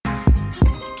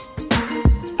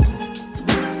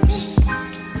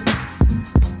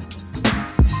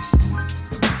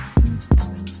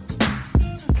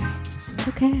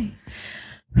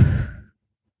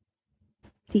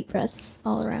breaths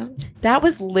all around. That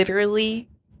was literally,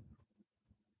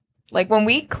 like, when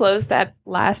we closed that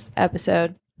last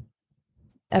episode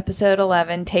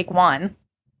 11, take 1.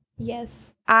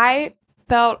 Yes. I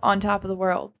felt on top of the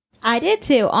world. I did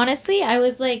too. Honestly, I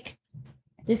was like,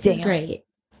 this is Damn. great.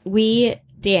 We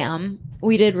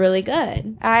did really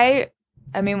good. I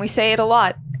mean, we say it a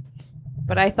lot,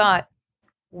 but I thought,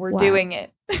 we're Wow. doing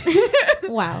it.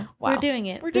 Wow. We're doing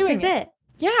it. We're doing this is it.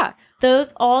 Yeah.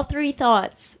 All 3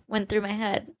 thoughts went through my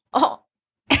head. All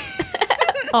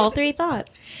 3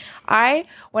 thoughts.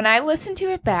 When I listened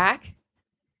to it back,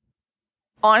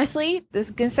 honestly, this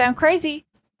is going to sound crazy.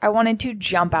 I wanted to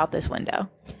jump out this window.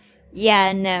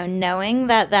 Yeah, no, knowing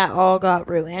that all got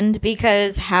ruined,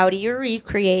 because how do you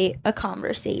recreate a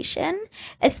conversation?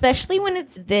 Especially when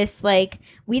it's this, like,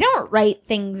 we don't write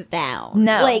things down.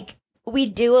 No. Like, we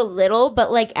do a little,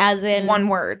 but, like, as in... one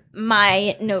word.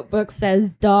 My notebook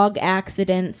says, dog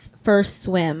accidents, first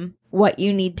swim, what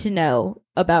you need to know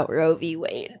about Roe v.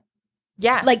 Wade.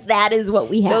 Yeah. Like, that is what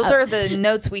we have. Those are the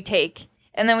notes we take.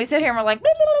 And then we sit here and we're like,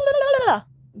 blah, blah, blah, blah, blah.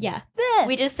 Yeah. Bleh.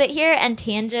 We just sit here and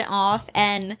tangent off,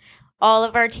 and all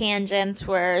of our tangents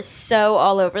were so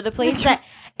all over the place that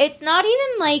it's not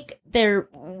even like they're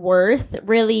worth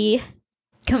really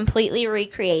completely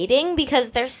recreating, because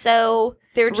they're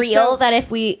real that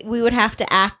if we would have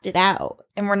to act it out.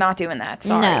 And we're not doing that.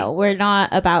 Sorry. No, we're not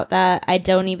about that. I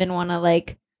don't even want to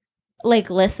like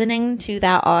listening to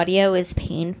that audio is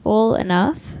painful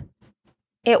enough.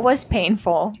 It was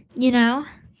painful. You know?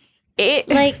 It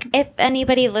Like, if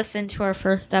anybody listened to our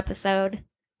first episode,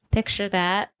 picture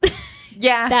that.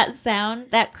 Yeah. That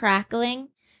sound, that crackling,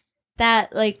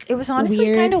 that, like, it was honestly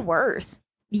weird... kind of worse.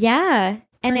 Yeah.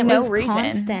 And it no was reason.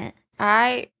 constant.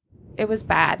 It was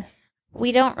bad.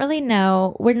 We don't really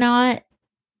know. We're not,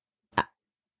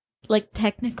 like,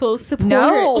 technical support.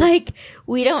 No. Like,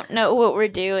 we don't know what we're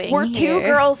doing. We're here. 2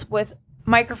 girls with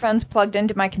microphones plugged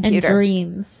into my computer. And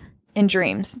dreams. And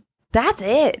dreams. That's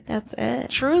it. That's it.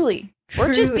 Truly.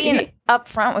 We're just being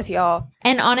upfront with y'all.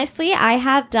 And honestly, I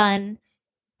have done,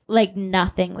 like,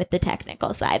 nothing with the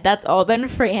technical side. That's all been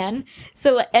Fran.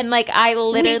 So, and, like, I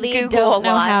literally don't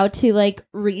know how to, like,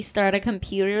 restart a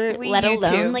computer, let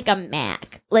alone, like, a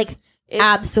Mac. Like,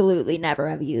 absolutely never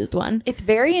have used one. It's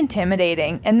very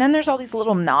intimidating. And then there's all these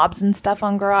little knobs and stuff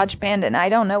on GarageBand, and I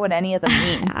don't know what any of them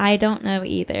mean. I don't know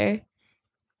either.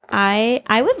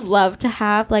 I would love to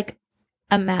have, like,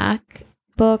 a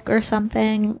MacBook or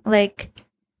something. Like,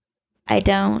 I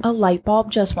don't. A light bulb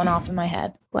just went off in my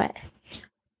head. What?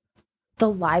 The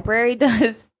library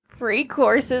does free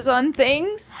courses on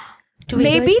things.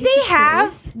 Maybe they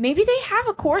have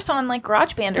a course on, like,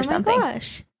 GarageBand or something. Oh my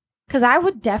gosh. Because I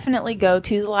would definitely go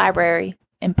to the library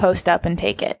and post up and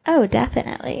take it. Oh,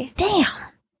 definitely. Damn.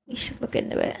 You should look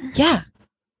into it. Yeah.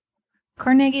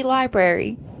 Carnegie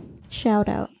Library. Shout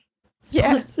out.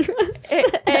 Yeah. Sponsor us.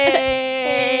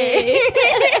 Hey.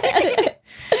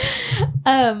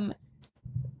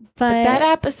 But that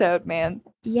episode, man.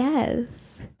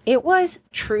 Yes. It was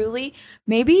truly,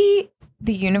 maybe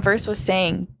the universe was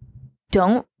saying,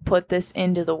 don't put this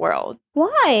into the world.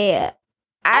 Why?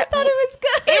 I thought it was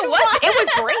good. It was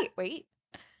great. Wait.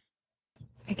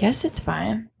 I guess it's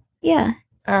fine. Yeah.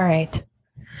 All right.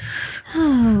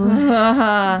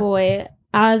 Oh, boy.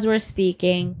 As we're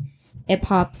speaking, it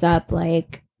pops up,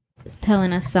 like,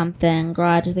 telling us something.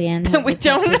 GarageBand. We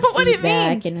don't know what it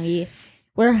means. And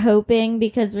we're hoping,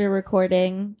 because we're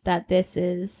recording, that this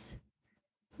is,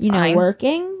 Fine.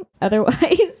 working.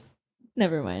 Otherwise,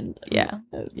 never mind. Yeah.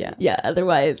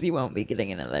 Otherwise, you won't be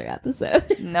getting another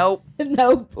episode. Nope.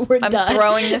 Nope. We're I'm done.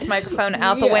 throwing this microphone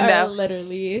out the We window. are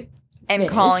literally and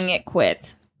finished. calling it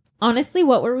quits. Honestly,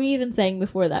 what were we even saying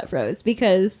before that froze?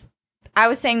 Because I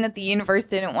was saying that the universe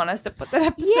didn't want us to put that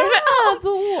episode yeah, out. but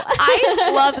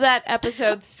I love that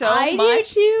episode so much. I do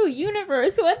too.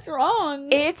 Universe, what's wrong?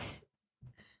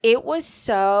 It was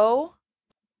so...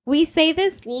 We say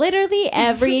this literally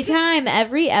every time,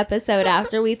 every episode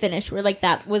after we finish. We're like,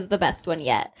 that was the best one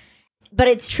yet. But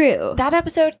it's true. That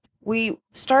episode, we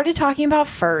started talking about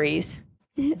furries.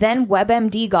 Then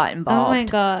WebMD got involved. Oh my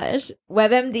gosh.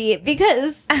 WebMD.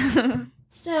 Because,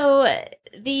 so,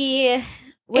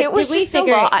 what was did we just a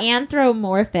figure? lot.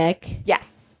 Anthropomorphic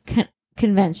Yes.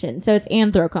 convention. So it's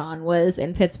Anthrocon was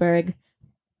in Pittsburgh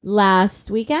last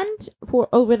weekend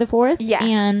over the 4th. Yeah.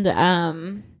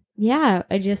 And, yeah,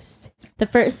 the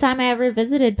first time I ever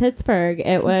visited Pittsburgh,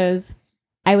 I was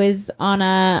on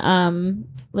a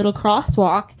little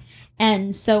crosswalk,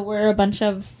 and so were a bunch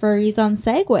of furries on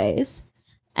Segways.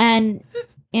 And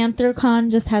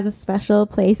Anthrocon just has a special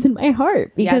place in my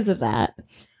heart because of that.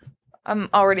 I'm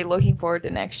already looking forward to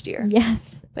next year.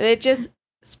 Yes. But it just,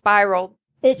 spiraled.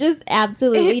 It just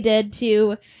absolutely did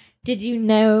too. Did you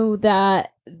know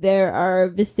that there are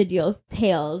vestigial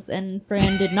tails? And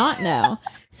Fran did not know.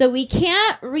 So we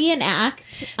can't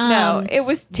reenact No, it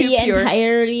was too the pure.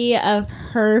 entirety of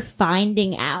her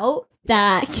finding out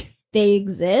that they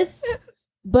exist.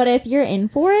 But if you're in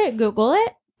for it, Google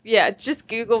it. Yeah, just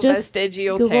Google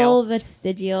vestigial Google tail.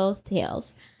 vestigial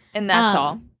tails. And that's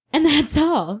all. And that's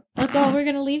all. That's all we're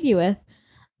going to leave you with.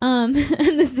 And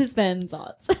this has been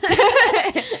Thoughts.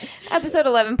 Episode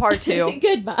 11, part 2.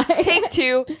 Goodbye. Take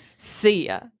 2. See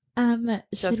ya.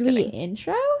 Should we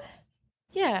intro?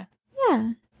 Yeah.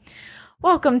 Yeah.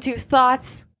 Welcome to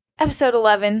Thoughts, episode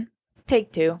 11,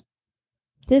 take 2.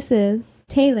 This is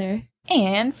Taylor.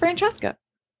 And Francesca.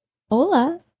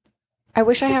 Hola. I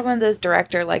wish I had one of those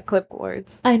director,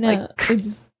 clipboards. I know. Like,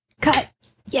 cut.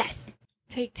 Yes.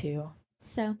 Take 2.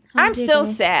 So, I'm still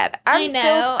sad. I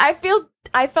know.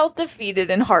 I felt defeated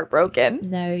and heartbroken.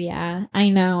 No, yeah. I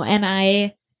know. And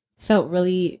I felt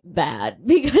really bad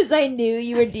because I knew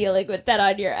you were dealing with that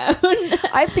on your own.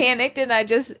 I panicked and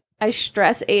I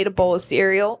stress ate a bowl of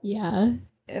cereal. Yeah.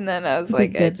 And then I was Is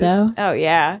like, it good, though? Oh,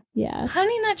 yeah. Yeah.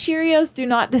 Honey Nut Cheerios do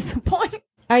not disappoint.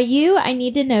 I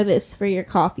need to know this for your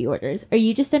coffee orders. Are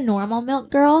you just a normal milk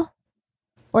girl?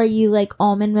 Or are you like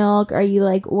almond milk? Are you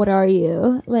like, what are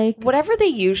you? Like whatever they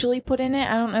usually put in it.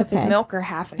 I don't know if it's milk or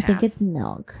half and half. I think it's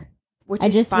milk. Which I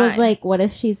is just fine. was like, what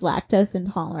if she's lactose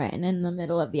intolerant and in the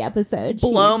middle of the episode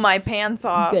blow my pants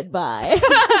off. Goodbye.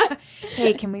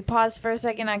 Hey, can we pause for a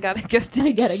second? I gotta go.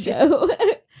 I gotta go.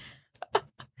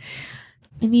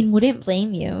 I mean, wouldn't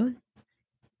blame you.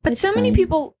 But It's so many fine.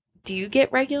 people, do you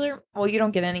get regular? Well, you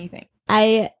don't get anything.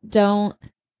 I don't.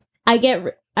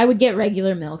 I would get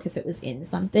regular milk if it was in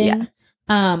something. Yeah.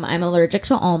 I'm allergic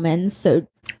to almonds, so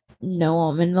no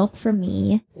almond milk for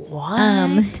me.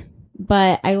 What?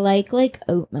 But I like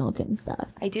oat milk and stuff.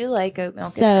 I do like oat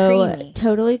milk. So it's creamy.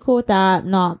 totally cool with that.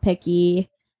 Not picky.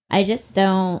 I just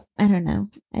don't. I don't know.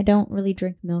 I don't really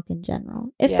drink milk in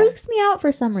general. It freaks me out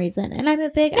for some reason, and I'm a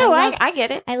big. No, I get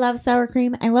it. I love sour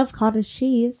cream. I love cottage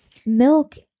cheese.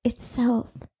 Milk itself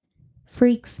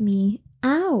freaks me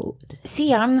out.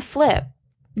 See, I'm the flip.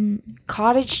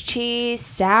 Cottage cheese,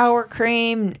 sour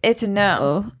cream. It's a no.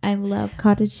 Oh, I love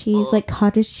cottage cheese. Like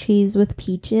cottage cheese with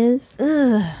peaches.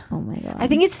 Ugh. Oh my god. I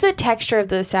think it's the texture of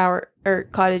the sour or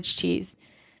cottage cheese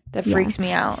that freaks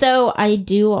me out. So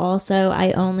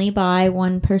I only buy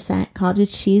 1%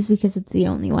 cottage cheese because it's the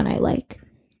only one I like.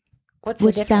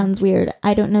 Which Sounds weird.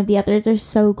 I don't know. The others are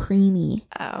so creamy.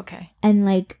 Oh, okay. And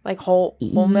like whole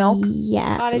milk?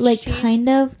 Yeah. Cottage like cheese? kind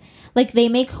of. Like, they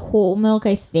make whole milk,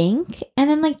 I think, and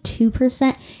then,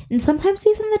 2%. And sometimes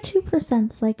even the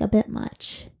 2%'s, a bit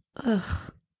much.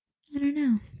 Ugh. I don't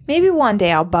know. Maybe one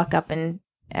day I'll buck up and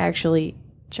actually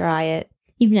try it.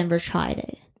 You've never tried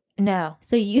it. No.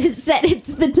 So you said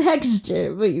it's the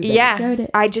texture, but you've never tried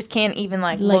it. I just can't even,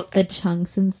 look. the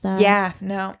chunks and stuff. Yeah,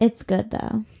 no. It's good,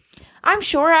 though. I'm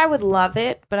sure I would love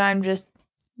it, but I'm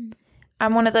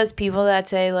one of those people that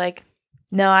say,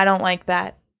 no, I don't like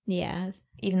that. Yeah.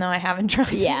 Even though I haven't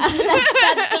tried it. Yeah, that's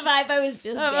the vibe I was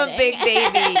just I'm getting. a big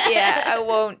baby. Yeah, I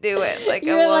won't do it.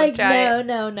 You're I won't try it.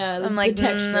 No. I'm the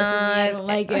texture for me. I don't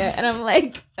like it. And I'm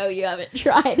like, oh, you haven't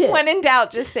tried it. When in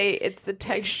doubt, just say it's the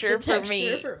texture for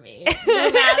me.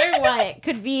 No matter what, it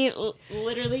could be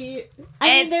literally.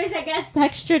 I mean, there's, I guess,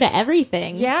 texture to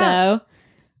everything. Yeah. So,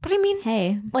 but I mean,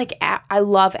 hey, I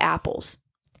love apples.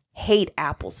 Hate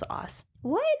applesauce.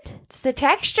 What? It's the I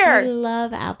texture. love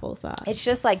applesauce. It's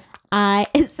just yeah,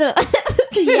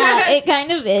 it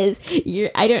kind of is.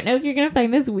 I don't know if you're gonna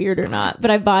find this weird or not,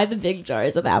 but I buy the big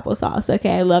jars of applesauce.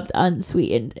 Okay, I loved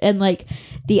unsweetened, and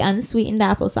the unsweetened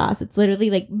applesauce, it's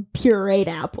literally pureed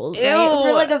apples,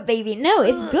 right? For a baby. No,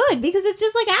 it's good because it's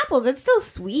just like apples. It's still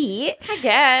sweet. I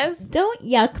guess. Don't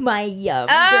yuck my yum,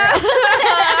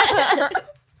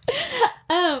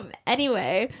 girl.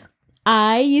 Anyway.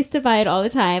 I used to buy it all the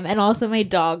time, and also my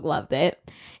dog loved it.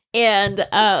 And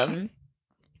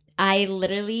I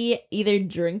literally either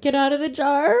drink it out of the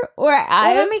jar or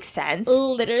that makes sense.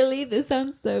 Literally, this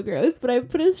sounds so gross, but I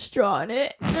put a straw in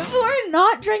it. Or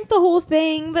not drink the whole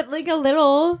thing, but a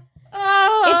little.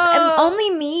 Oh. It's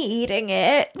only me eating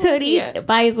it. Tony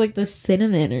buys the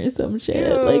cinnamon or some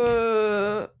shit.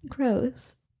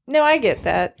 Gross. No, I get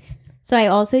that. So I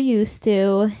also used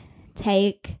to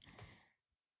take.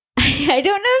 I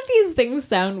don't know if these things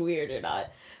sound weird or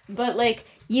not, but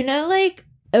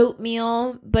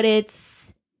oatmeal, but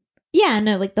it's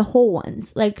the whole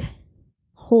ones,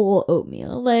 whole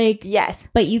oatmeal, yes,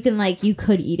 but you can you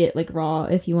could eat it raw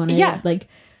if you wanted. Yeah.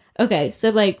 Okay,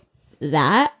 so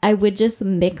that, I would just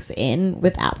mix in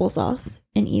with applesauce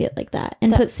and eat it like that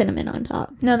and put cinnamon on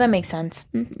top. No, that makes sense.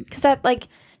 Because that, like,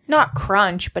 not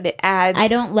crunch, but it adds... I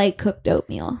don't like cooked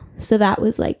oatmeal. So that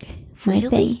was, like, my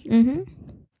Really? thing.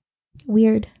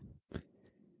 Weird.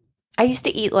 I used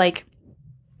to eat, like,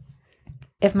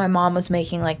 if my mom was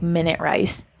making, like, minute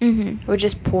rice, I would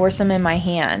just pour some in my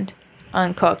hand,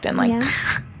 uncooked, and, like... Yeah.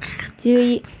 Do you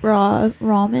eat raw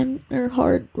ramen or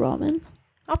hard ramen?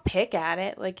 I'll pick at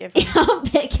it. Like, if... I'll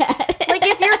pick at it. Like,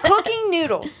 if you're cooking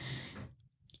noodles,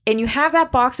 and you have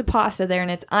that box of pasta there,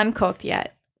 and it's uncooked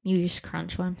yet. You just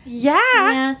crunch one. Yeah.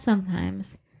 Yeah,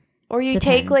 sometimes. Or you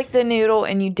take, like, the noodle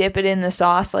and you dip it in the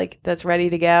sauce, like, that's ready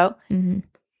to go.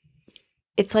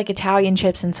 It's like Italian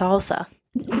chips and salsa.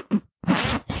 Every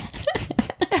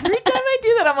time I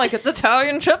do that, I'm like, it's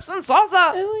Italian chips and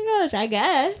salsa. Oh my gosh, I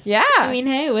guess. Yeah. I mean,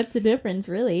 hey, what's the difference,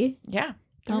 really? Yeah.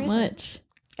 Not much.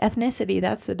 Ethnicity,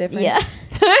 that's the difference. Yeah.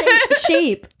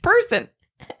 Shape. Person.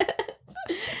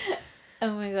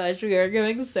 Oh my gosh, we are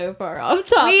going so far off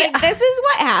topic. This is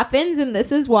what happens, and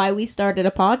this is why we started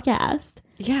a podcast.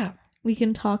 Yeah. We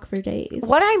can talk for days.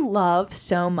 What I love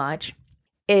so much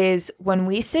is when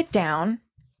we sit down,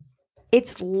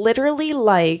 it's literally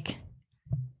like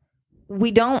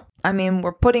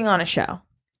we're putting on a show.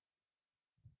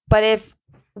 But if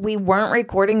we weren't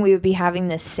recording, we would be having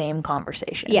this same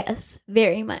conversation. Yes,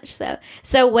 very much so.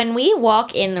 So when we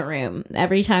walk in the room,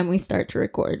 every time we start to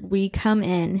record, we come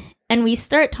in and we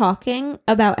start talking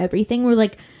about everything. We're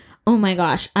like, oh my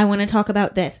gosh, I want to talk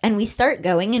about this. And we start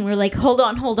going and we're like, hold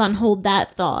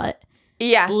that thought.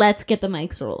 Yeah. Let's get the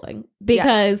mics rolling.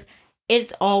 Because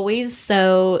it's always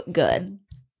so good.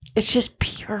 It's just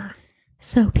pure.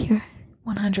 So pure.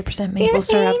 100% maple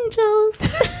syrup. Angels.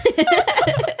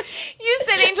 You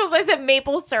said angels, I said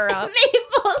maple syrup.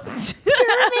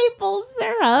 Maple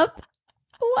syrup.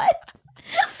 What?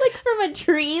 Like from a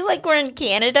tree, like we're in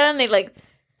Canada and they like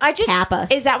tap us.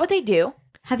 Is that what they do?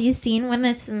 Have you seen when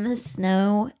it's in the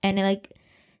snow and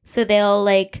so they'll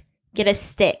like get a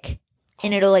stick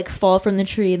and it'll like fall from the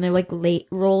tree and they like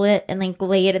roll it and like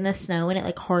lay it in the snow and it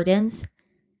like hardens?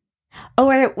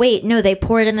 Oh, wait, no, they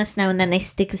pour it in the snow and then they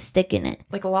stick a stick in it.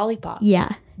 Like a lollipop.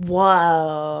 Yeah.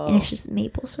 Whoa. And it's just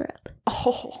maple syrup.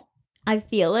 Oh. I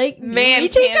feel like, man, we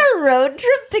take a road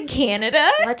trip to Canada?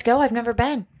 Let's go. I've never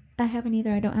been. I haven't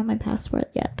either. I don't have my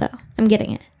passport yet, though. I'm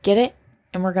getting it. Get it?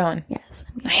 And we're going. Yes.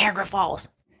 Niagara Falls.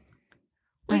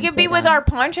 We I'm could so be with down. our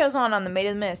ponchos on the Maid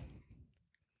of the Mist.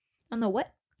 On the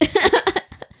what?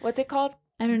 What's it called?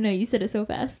 I don't know. You said it so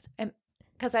fast.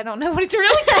 Because I don't know what it's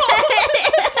really called.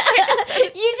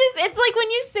 It's like when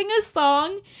you sing a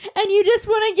song and you just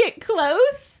want to get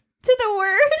close to the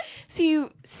word. So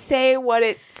you say what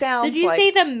it sounds like. Did you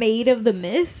say the Maid of the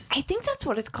Mist? I think that's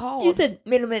what it's called. You said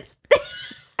Maid of the Mist.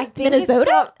 I think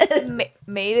Minnesota? It's called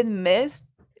Maid in the Mist.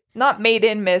 Not Made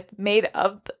in Mist. Made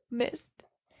of the Mist.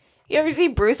 You ever see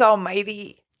Bruce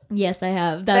Almighty? Yes, I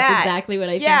have. That's exactly what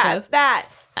I think of. Yeah,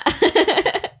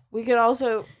 that. We could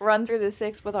also run through the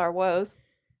 6 with our woes.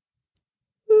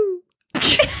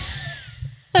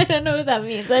 I don't know what that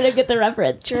means. I don't get the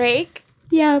reference. Drake?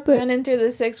 Yeah, but... Running through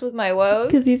the 6 with my woes?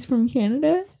 Because he's from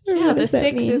Canada? Yeah, the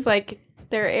 6 is like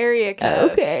their area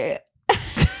code. Okay.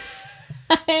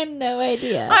 I had no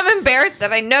idea. I'm embarrassed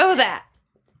that I know that.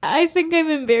 I think I'm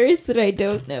embarrassed that I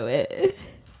don't know it.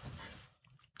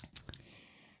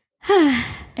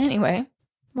 Anyway.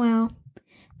 Wow.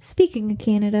 Speaking of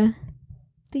Canada,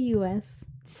 the U.S.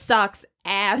 sucks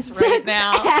ass right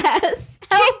now. Ass.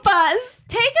 Help us.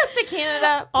 Take us to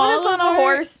Canada. Put us on a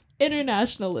horse.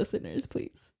 International listeners,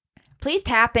 please. Please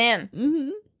tap in. Mm-hmm.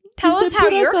 Tell us how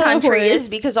your country is,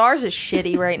 because ours is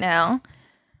shitty right now.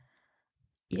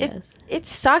 Yes. It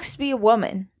sucks to be a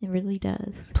woman. It really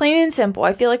does. Plain and simple.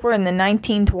 I feel like we're in the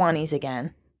 1920s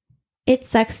again. It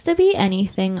sucks to be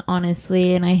anything,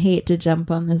 honestly, and I hate to jump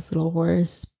on this little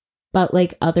horse, but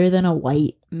like other than a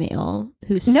white male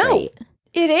who's straight.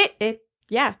 No.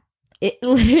 Yeah. It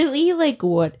literally, like,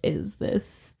 what is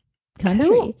this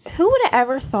country? Who would have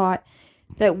ever thought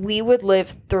that we would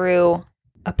live through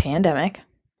a pandemic,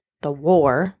 the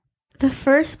war, the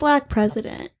first black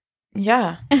president,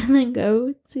 yeah, and then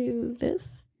go to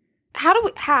this?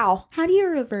 How? How do you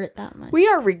revert that much? We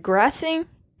are regressing.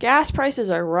 Gas prices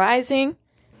are rising.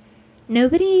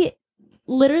 Nobody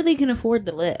literally can afford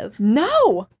to live.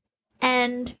 No.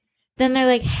 And then they're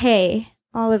like, hey,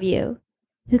 all of you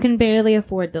who can barely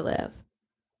afford to live.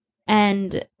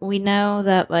 And we know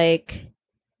that, like,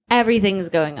 everything's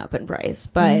going up in price,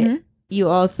 but you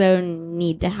also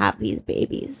need to have these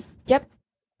babies. Yep.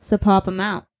 So pop them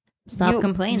out. Stop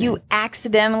complaining. You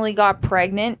accidentally got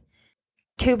pregnant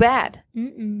too bad.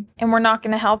 Mm-mm. And we're not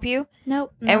going to help you.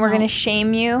 Nope. And we're going to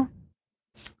shame you.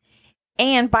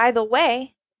 And by the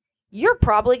way, you're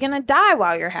probably going to die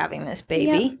while you're having this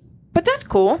baby. Yep. But that's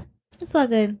cool. It's all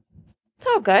good. It's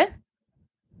all good.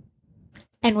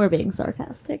 And we're being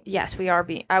sarcastic. Yes, we are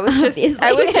being. I was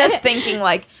just thinking,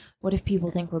 like, what if people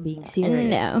think we're being serious?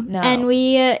 No. And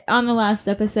we, on the last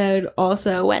episode,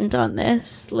 also went on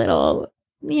this little,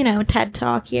 TED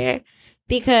Talk here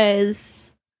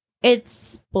because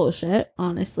it's bullshit,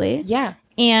 honestly. Yeah.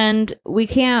 And we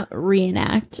can't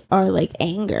reenact our,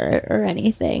 anger or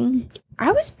anything.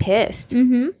 I was pissed.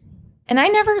 Mm-hmm. And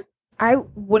I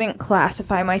wouldn't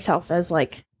classify myself as,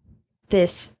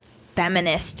 this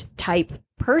feminist type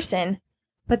person.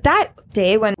 But that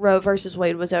day when Roe versus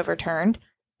Wade was overturned,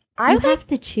 you have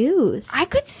to choose. I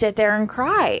could sit there and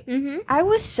cry. Mm-hmm. I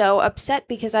was so upset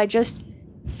because I just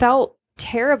felt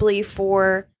terribly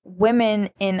for women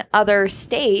in other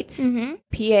states. Mm-hmm.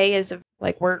 PA is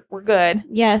we're good.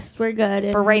 Yes, we're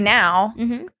good for right now.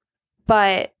 Mm-hmm.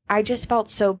 But I just felt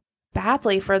so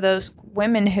badly for those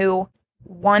women who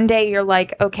one day you're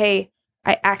like, okay,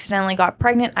 I accidentally got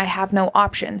pregnant. I have no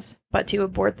options but to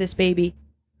abort this baby.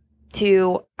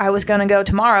 To I was going to go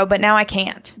tomorrow, but now I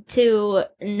can't. To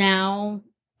now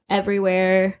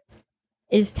everywhere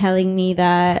is telling me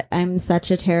that I'm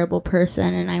such a terrible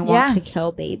person and I want to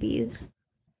kill babies.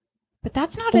 But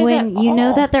that's not it when at you all.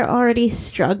 know that they're already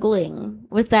struggling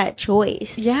with that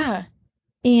choice. Yeah.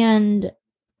 And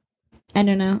I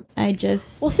don't know.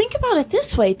 Well, think about it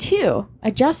this way too.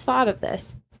 I just thought of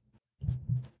this.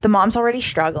 The mom's already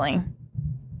struggling.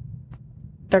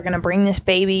 They're going to bring this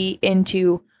baby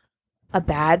into a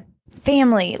bad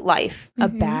family life, a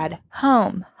bad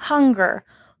home, hunger,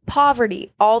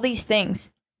 poverty, all these things.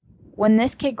 When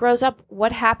this kid grows up,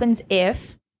 what happens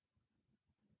if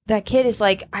that kid is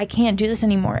like, I can't do this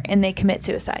anymore, and they commit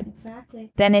suicide?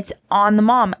 Exactly. Then it's on the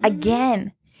mom.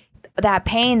 Again, that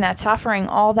pain, that suffering,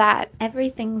 all that.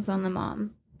 Everything's on the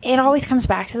mom. It always comes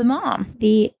back to the mom.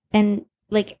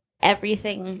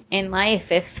 Everything in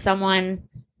life, if someone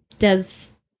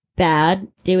does bad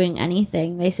doing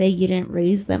anything, they say you didn't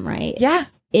raise them right. Yeah.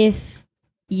 If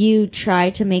you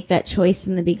try to make that choice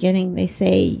in the beginning, they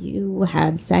say you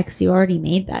had sex, you already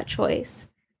made that choice.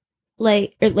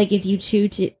 If you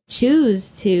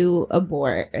choose to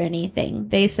abort or anything,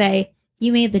 they say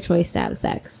you made the choice to have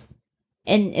sex.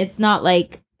 And it's not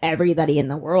like everybody in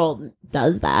the world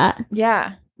does that.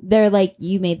 Yeah. They're like,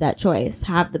 you made that choice,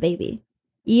 have the baby.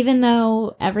 Even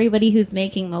though everybody who's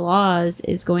making the laws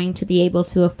is going to be able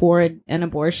to afford an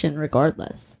abortion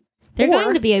regardless. They're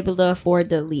going to be able to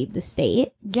afford to leave the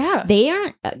state. Yeah. They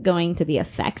aren't going to be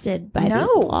affected by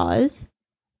these laws.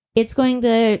 It's going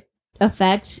to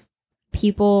affect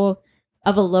people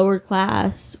of a lower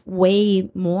class way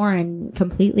more and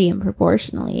completely and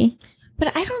proportionally.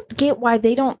 But I don't get why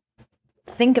they don't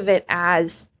think of it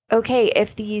as, okay,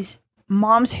 if these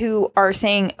moms who are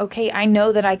saying, okay, I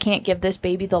know that I can't give this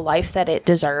baby the life that it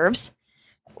deserves.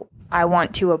 I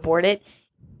want to abort it.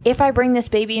 If I bring this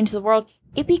baby into the world,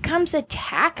 it becomes a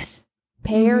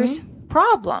taxpayer's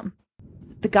problem.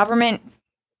 The government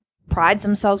prides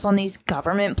themselves on these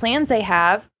government plans they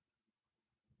have.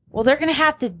 Well, they're going to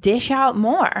have to dish out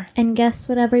more. And guess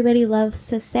what everybody loves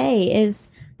to say is,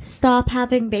 stop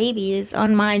having babies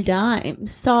on my dime.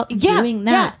 Stop doing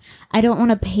that. Yeah. I don't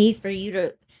want to pay for you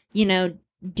to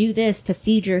do this to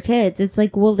feed your kids. It's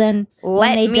like, well, then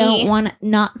when they don't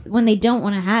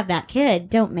want to have that kid,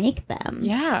 don't make them.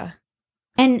 Yeah.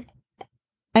 And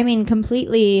I mean,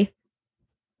 completely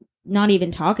not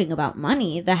even talking about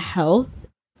money, the health,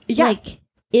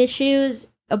 issues.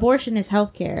 Abortion is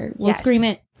healthcare. We'll scream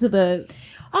it to the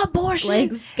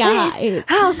abortion sky. Is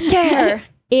healthcare.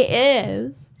 It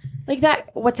is. Like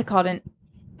that, what's it called? An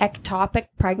ectopic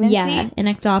pregnancy? Yeah, an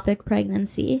ectopic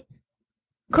pregnancy.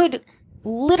 Could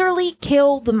literally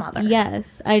kill the mother.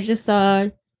 Yes. I just saw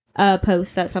a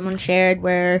post that someone shared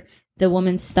where the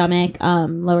woman's stomach,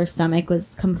 lower stomach,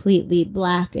 was completely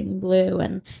black and blue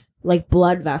and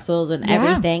blood vessels and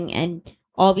everything. And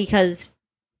all because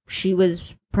she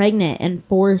was pregnant and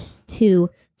forced to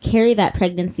carry that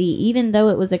pregnancy, even though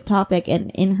it was ectopic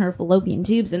and in her fallopian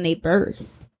tubes and they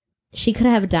burst. She could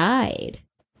have died.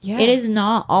 Yeah. It is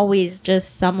not always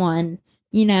just someone,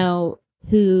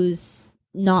 who's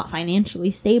not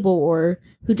financially stable or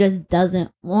who just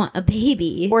doesn't want a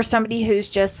baby. Or somebody who's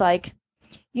just like,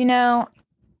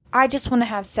 I just want to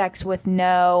have sex with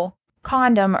no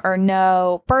condom or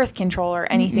no birth control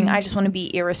or anything. I just want to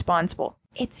be irresponsible.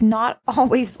 It's not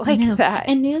always like that.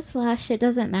 And newsflash, it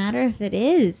doesn't matter if it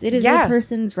is. It is a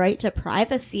person's right to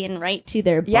privacy and right to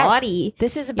their body.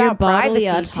 This is about bodily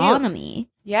autonomy. Too.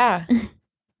 Yeah.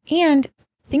 And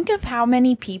think of how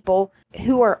many people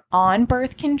who are on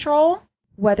birth control,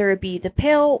 whether it be the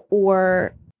pill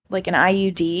or like an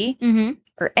IUD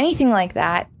or anything like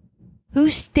that, who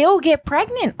still get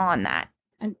pregnant on that.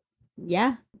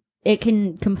 Yeah. It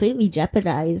can completely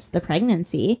jeopardize the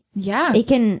pregnancy. Yeah. It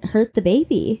can hurt the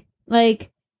baby.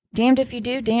 Like, damned if you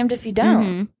do, damned if you don't.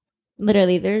 Mm-hmm.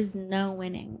 Literally, there's no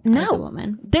winning as a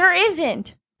woman. There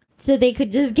isn't. So they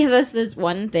could just give us this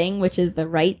one thing, which is the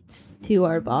rights to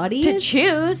our bodies. To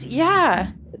choose,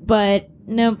 yeah. But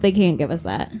nope, they can't give us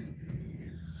that.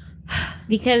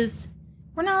 Because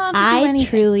we're not allowed to do anything. I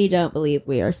truly don't believe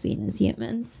we are seen as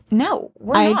humans. No,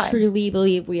 we're not. I truly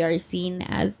believe we are seen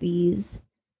as these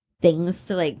things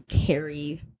to like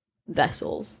carry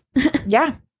vessels.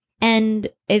 Yeah. And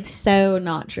it's so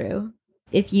not true.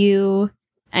 If you,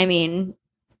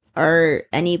 are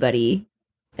anybody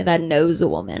that knows a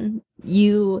woman,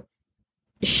 you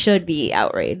should be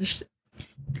outraged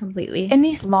completely. And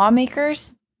these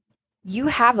lawmakers, you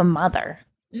have a mother.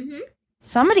 Mm-hmm.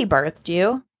 Somebody birthed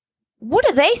you. What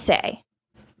do they say?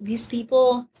 These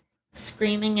people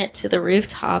screaming it to the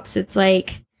rooftops. It's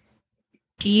like,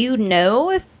 do you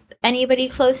know if anybody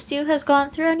close to you has gone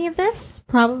through any of this?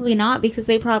 Probably not, because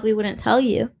they probably wouldn't tell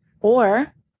you.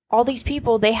 Or all these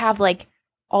people, they have like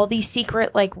all these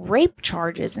secret like rape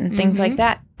charges and things like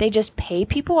that. They just pay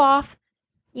people off.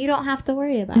 You don't have to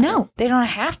worry about it. No, they don't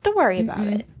have to worry about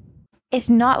it. It's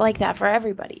not like that for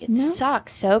everybody. It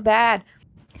sucks so bad.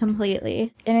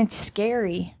 Completely. And it's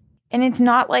scary. And it's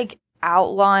not like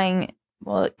outlawing,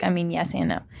 yes and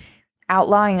no.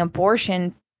 Outlawing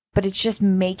abortion, but it's just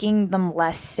making them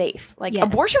less safe. Like,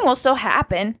 abortion will still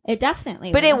happen. It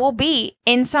definitely But will. it will be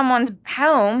in someone's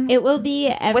home. It will be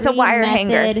every with a wire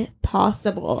method hanger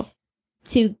possible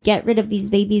to get rid of these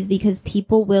babies, because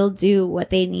people will do what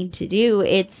they need to do.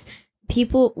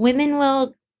 Women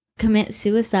will commit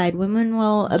suicide. Women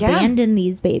will abandon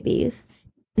these babies.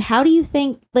 How do you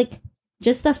think, like,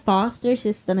 just the foster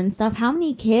system and stuff, how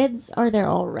many kids are there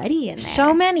already in there?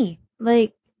 So many.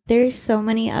 Like, there's so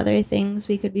many other things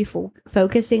we could be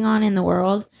focusing on in the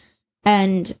world.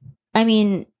 And,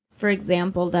 for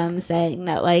example, them saying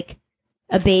that, like,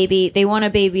 they want a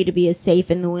baby to be as safe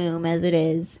in the womb as it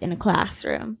is in a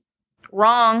classroom.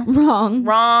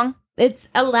 Wrong. It's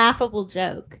a laughable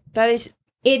joke.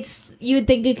 You would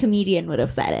think a comedian would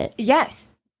have said it.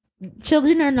 Yes.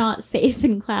 Children are not safe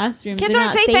in classrooms. Kids They're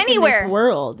aren't not safe anywhere. in this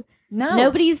world. No.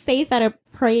 Nobody's safe at a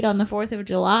parade on the 4th of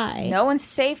July. No one's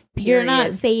safe, period. You're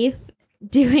not safe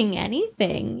doing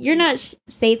anything. You're not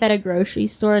safe at a grocery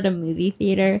store, at a movie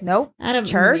theater. Nope. At a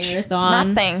church.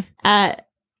 marathon. Nothing.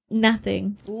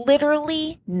 Nothing.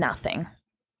 Literally nothing.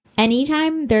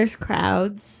 Anytime there's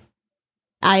crowds,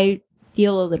 I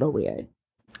feel a little weird.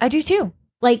 I do too.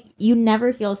 Like, you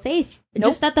never feel safe.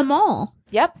 Nope. Just at the mall.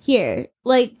 Yep. Here.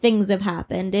 Like, things have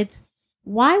happened.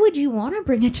 Why would you want to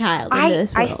bring a child into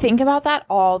this world? I think about that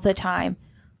all the time.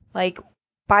 Like,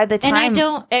 by the time...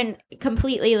 And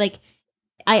completely, like,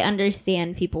 I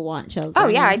understand people want children. Oh,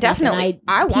 yeah, I definitely...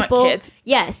 I want kids.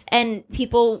 Yes, and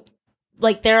people...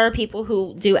 Like, there are people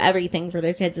who do everything for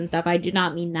their kids and stuff. I do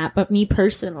not mean that, but me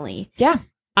personally. Yeah.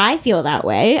 I feel that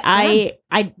way. Yeah.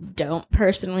 I don't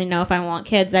personally know if I want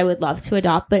kids. I would love to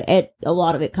adopt, but a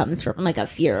lot of it comes from like a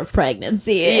fear of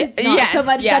pregnancy. It's not so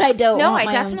much that I don't want my own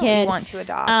kid. No, I definitely want to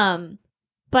adopt.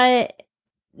 But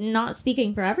not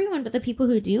speaking for everyone, but the people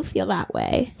who do feel that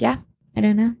way. Yeah. I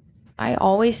don't know. I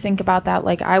always think about that.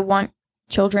 Like, I want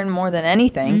children more than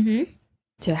anything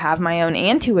to have my own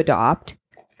and to adopt.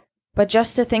 But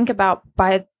just to think about,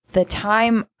 by the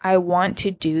time I want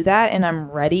to do that and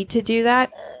I'm ready to do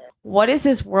that, what is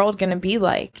this world going to be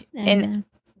like? And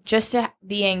just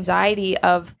the anxiety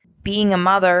of being a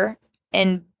mother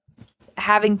and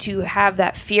having to have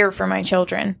that fear for my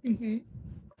children,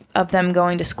 of them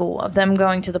going to school, of them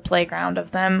going to the playground,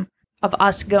 of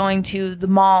us going to the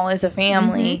mall as a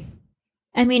family.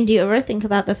 Do you ever think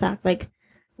about the fact, like,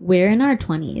 we're in our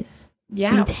 20s.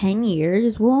 Yeah. In 10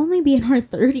 years, we'll only be in our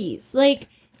 30s. Like,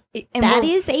 that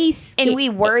is and we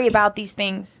worry about these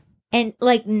things. And,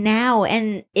 like, now,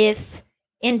 and if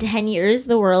in 10 years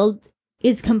the world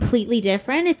is completely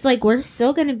different, it's like we're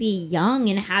still going to be young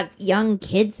and have young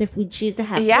kids if we choose to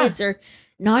have kids, or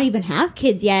not even have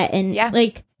kids yet. And,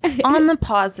 like... On the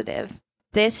positive,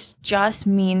 this just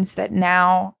means that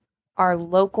now our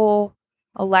local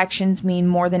elections mean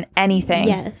more than anything.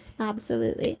 Yes,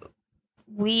 absolutely.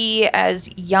 We, as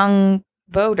young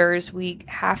voters, we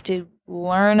have to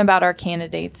learn about our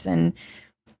candidates and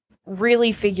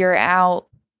really figure out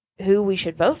who we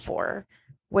should vote for,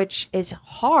 which is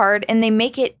hard. And they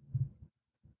make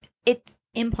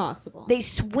impossible. They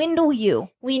swindle you.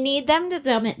 We need them to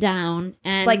dumb it down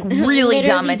and Like, really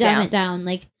dumb literally it it down.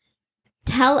 Like,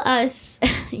 tell us,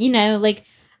 like,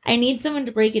 I need someone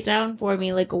to break it down for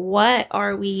me. Like, what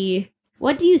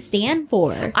do you stand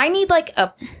for? I need like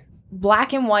a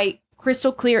black and white,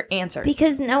 crystal clear answer.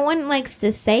 Because no one likes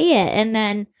to say it. And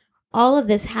then all of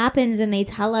this happens and they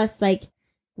tell us, like,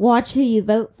 watch who you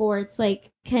vote for. It's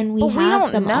like, can we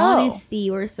have some honesty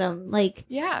or some, like,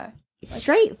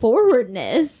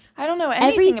 straightforwardness? I don't know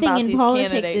anything about in these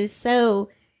politics candidates. is so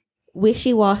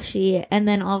wishy-washy, and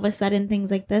then all of a sudden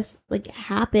things like this, like,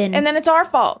 happen. And then it's our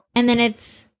fault. And then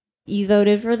it's, you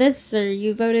voted for this or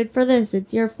you voted for this.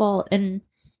 It's your fault. And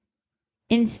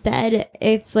instead,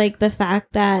 it's like the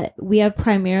fact that we have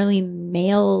primarily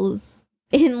males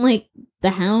in, like,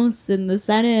 the House and the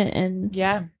Senate. And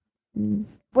yeah.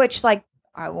 Which, like,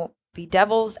 I won't be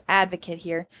devil's advocate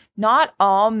here. Not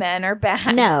all men are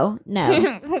bad. No.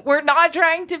 We're not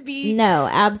trying to be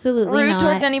absolutely rude not.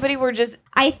 towards anybody. We're just...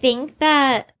 I think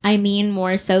that, I mean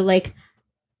more so, like,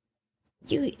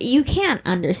 you can't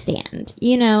understand,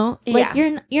 Like,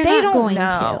 you're not going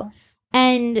to.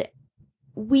 And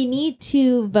we need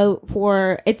to vote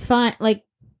for, it's fine, like,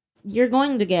 you're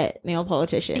going to get male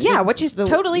politicians. Yeah, which is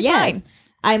totally fine.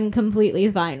 I'm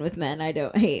completely fine with men. I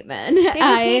don't hate men. They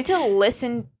just need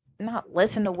to not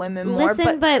listen to women more,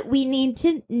 but we need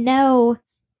to know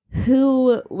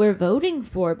who we're voting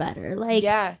for better. Like,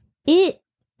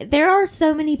 there are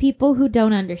so many people who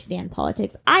don't understand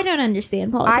politics. I don't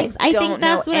understand politics. I think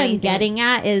that's what I'm getting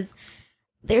at is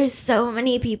there's so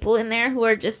many people in there who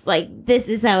are just like, this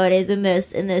is how it is in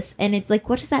this and this. And it's like,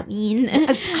 what does that mean?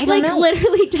 I don't know.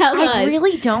 Literally tell us. I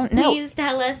really don't know. Please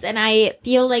tell us. And I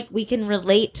feel like we can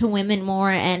relate to women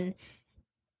more and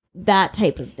that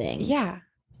type of thing. Yeah.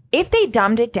 If they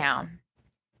dumbed it down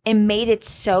and made it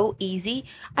so easy,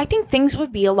 I think things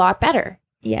would be a lot better.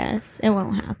 Yes. It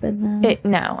won't happen, though.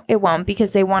 No, it won't,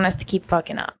 because they want us to keep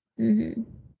fucking up. Mm-hmm.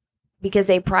 Because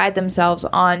they pride themselves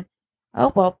on,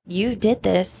 oh, well, you did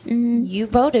this. Mm-hmm. You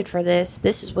voted for this.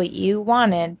 This is what you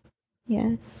wanted.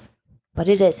 Yes. But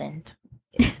it isn't.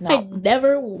 It's not. I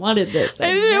never wanted this.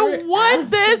 I didn't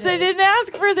want this. I didn't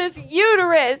ask for this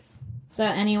uterus. So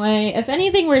anyway, if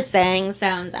anything we're saying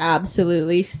sounds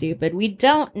absolutely stupid, we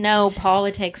don't know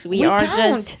politics. We are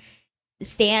just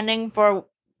standing for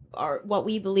what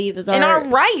we believe is our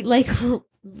rights. Like,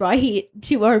 right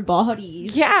to our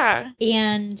bodies. Yeah.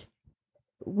 And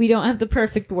we don't have the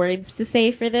perfect words to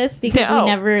say for this because we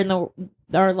never in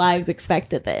our lives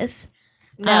expected this.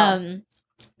 No.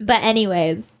 But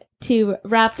anyways, to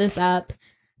wrap this up,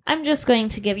 I'm just going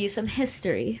to give you some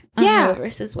history on Roe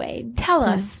versus Wade. Tell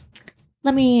us.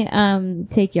 Let me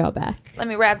take y'all back. Let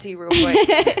me rap to you real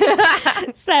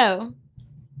quick. So,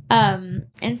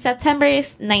 in September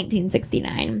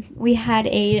 1969, we had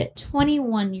a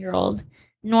 21-year-old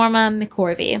Norma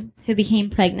McCorvey who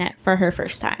became pregnant for her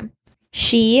first time.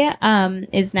 She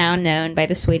is now known by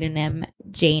the pseudonym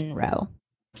Jane Roe.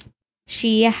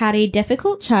 She had a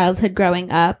difficult childhood growing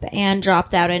up and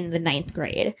dropped out in the 9th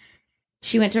grade.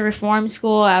 She went to reform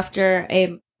school after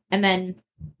a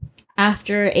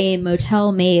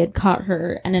motel maid caught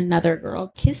her and another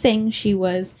girl kissing, she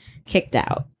was kicked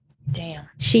out. Damn.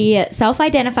 She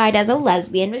self-identified as a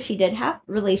lesbian, but she did have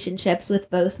relationships with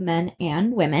both men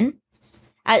and women.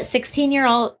 At 16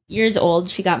 years old,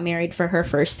 she got married for her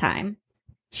first time.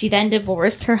 She then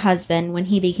divorced her husband when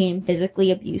he became physically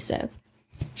abusive.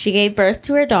 She gave birth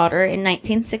to her daughter in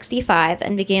 1965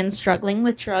 and began struggling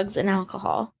with drugs and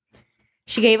alcohol.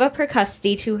 She gave up her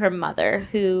custody to her mother,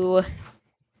 who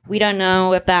we don't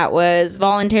know if that was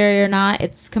voluntary or not.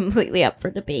 It's completely up for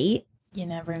debate. You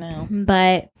never know.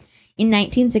 But in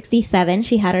 1967,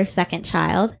 she had her second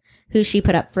child, who she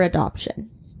put up for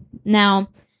adoption. Now,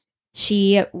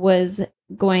 she was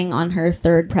going on her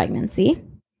third pregnancy.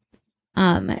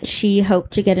 She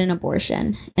hoped to get an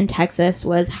abortion, and Texas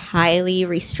was highly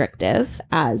restrictive,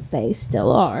 as they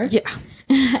still are.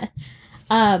 Yeah.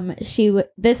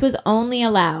 This was only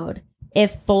allowed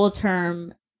if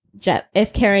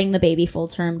if carrying the baby full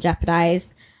term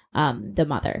jeopardized the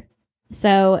mother.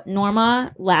 So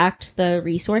Norma lacked the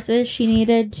resources she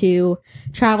needed to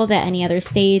travel to any other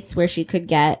states where she could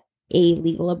get a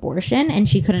legal abortion, and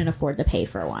she couldn't afford to pay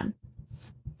for one.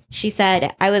 She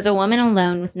said, "I was a woman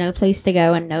alone with no place to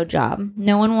go and no job.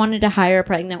 No one wanted to hire a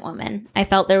pregnant woman. I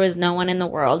felt there was no one in the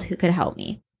world who could help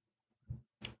me."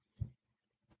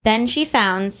 Then she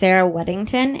found Sarah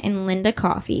Weddington and Linda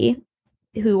Coffey,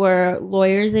 who were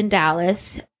lawyers in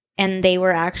Dallas, and they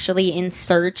were actually in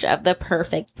search of the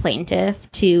perfect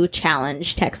plaintiff to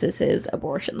challenge Texas's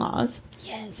abortion laws.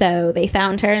 Yes. So they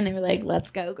found her and they were like,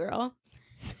 let's go, girl.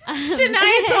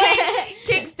 Shania Twain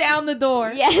kicks down the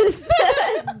door. Yes.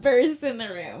 Bursts in the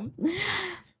room.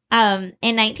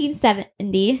 In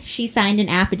 1970, she signed an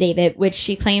affidavit, which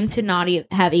she claimed to not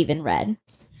have even read.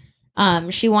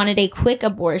 She wanted a quick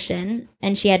abortion,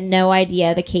 and she had no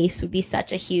idea the case would be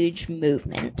such a huge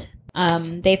movement.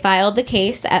 They filed the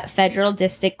case at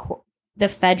the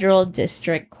Federal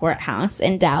District Courthouse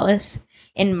in Dallas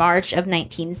in March of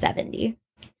 1970.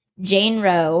 Jane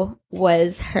Roe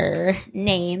was her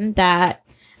name that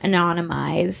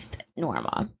anonymized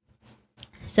Norma.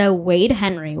 So Wade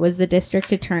Henry was the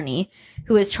district attorney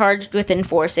who was charged with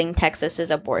enforcing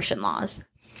Texas's abortion laws.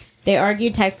 They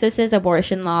argued Texas's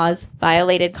abortion laws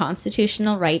violated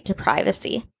constitutional right to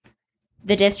privacy.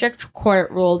 The district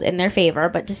court ruled in their favor,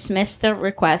 but dismissed the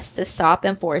request to stop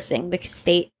enforcing the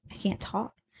state's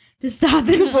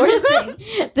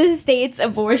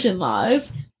abortion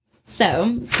laws.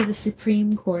 So, to the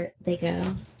Supreme Court they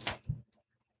go.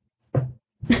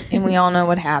 And we all know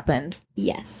what happened.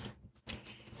 Yes.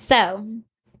 So,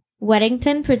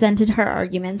 Weddington presented her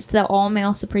arguments to the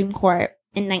all-male Supreme Court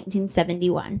in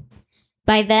 1971.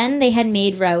 By then, they had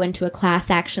made Roe into a class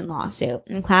action lawsuit,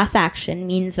 and class action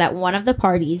means that one of the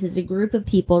parties is a group of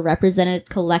people represented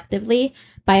collectively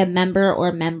by a member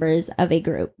or members of a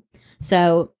group.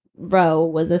 So, Roe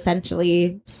was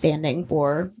essentially standing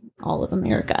for all of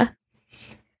America.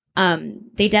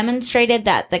 They demonstrated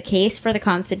that the case for the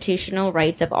constitutional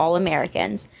rights of all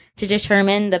Americans to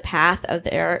determine the path of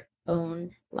their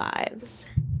own lives.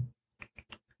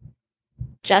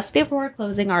 Just before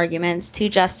closing arguments, 2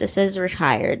 justices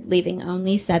retired, leaving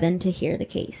only 7 to hear the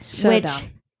case. Which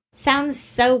dumb. Sounds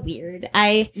so weird.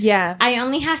 I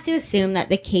only have to assume that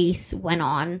the case went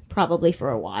on probably for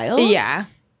a while. Yeah.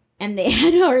 And they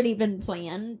had already been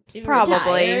planned to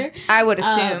retire. I would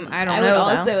assume. I would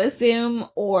also assume,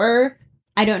 or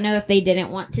I don't know if they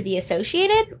didn't want to be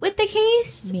associated with the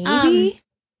case. Maybe.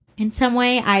 In some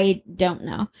way, I don't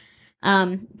know.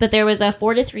 But there was a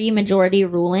 4-3 majority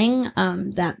ruling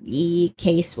that the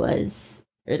case was,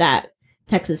 or that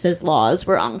Texas's laws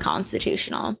were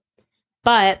unconstitutional.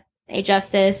 But a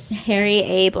Justice, Harry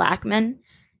A. Blackmun,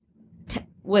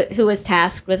 who was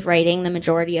tasked with writing the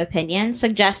majority opinion,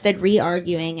 suggested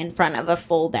re-arguing in front of a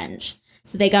full bench.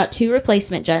 So they got 2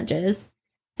 replacement judges,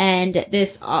 and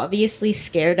this obviously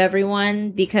scared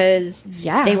everyone because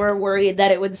they were worried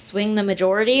that it would swing the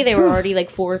majority. They were already like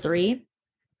 4-3.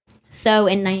 So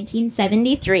in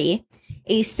 1973,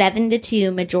 a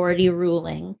 7-2 majority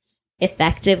ruling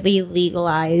effectively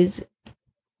legalized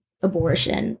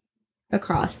abortion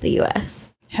across the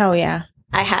U.S. Hell yeah.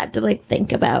 I had to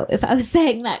think about if I was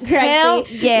saying that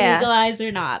correctly. Legalized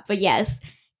or not. But yes,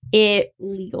 it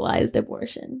legalized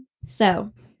abortion.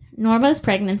 So Norma's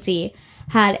pregnancy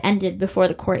had ended before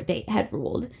the court date had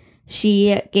ruled.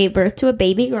 She gave birth to a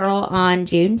baby girl on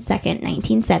June 2nd,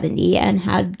 1970, and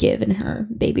had given her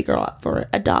baby girl up for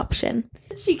adoption.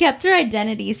 She kept her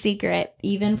identity secret,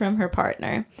 even from her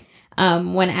partner.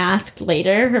 When asked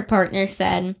later, her partner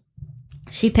said,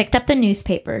 "She picked up the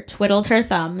newspaper, twiddled her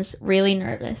thumbs, really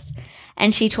nervous,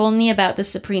 and she told me about the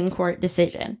Supreme Court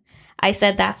decision. I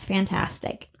said, that's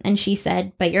fantastic. And she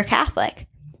said, but you're Catholic.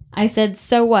 I said,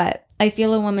 so what? I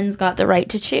feel a woman's got the right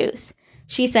to choose.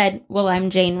 She said, well, I'm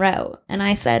Jane Roe. And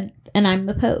I said, and I'm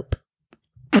the Pope."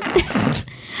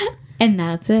 And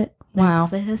that's it. Wow.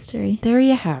 That's the history. There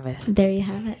you have it. There you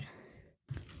have it.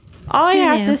 All I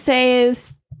have to say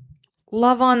is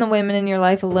love on the women in your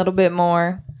life a little bit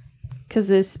more. Because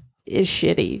this is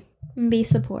shitty. Be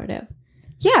supportive.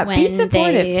 Yeah, be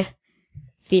supportive. They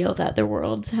feel that their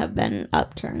worlds have been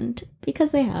upturned.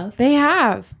 Because they have. They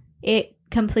have. It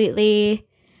completely...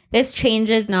 This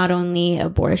changes not only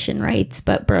abortion rights,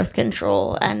 but birth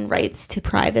control and rights to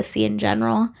privacy in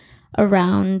general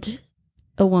around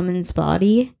a woman's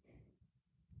body.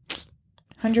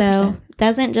 100%. So, it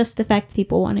doesn't just affect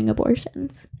people wanting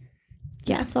abortions.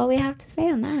 Yeah. That's all we have to say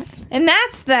on that. And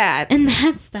that's that. And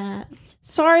that's that.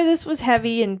 Sorry this was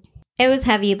heavy and... It was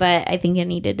heavy, but I think it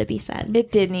needed to be said.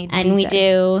 It did need to be said. And we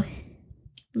do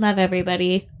love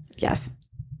everybody. Yes.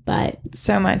 But...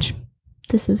 So much.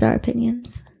 This is our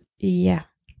opinions. Yeah.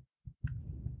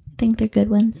 I think they're good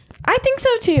ones. I think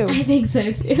so too. I think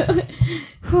so too.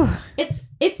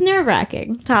 It's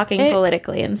nerve-wracking talking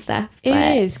politically and stuff. It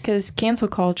is, because cancel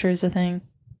culture is a thing.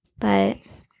 But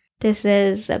this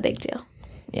is a big deal.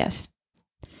 Yes.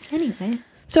 Anyway.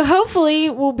 So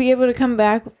hopefully we'll be able to come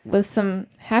back with some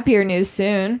happier news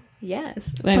soon.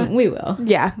 Yes. We will.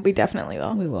 Yeah, we definitely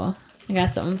will. We will. I got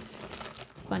some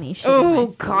funny shit. Oh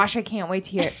gosh, I can't wait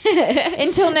to hear it.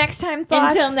 Until next time,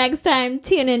 thoughts. Until next time,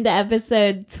 tune into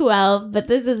episode 12. But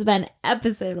this has been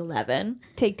episode 11.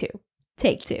 Take 2.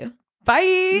 Take two.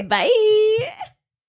 Bye. Bye.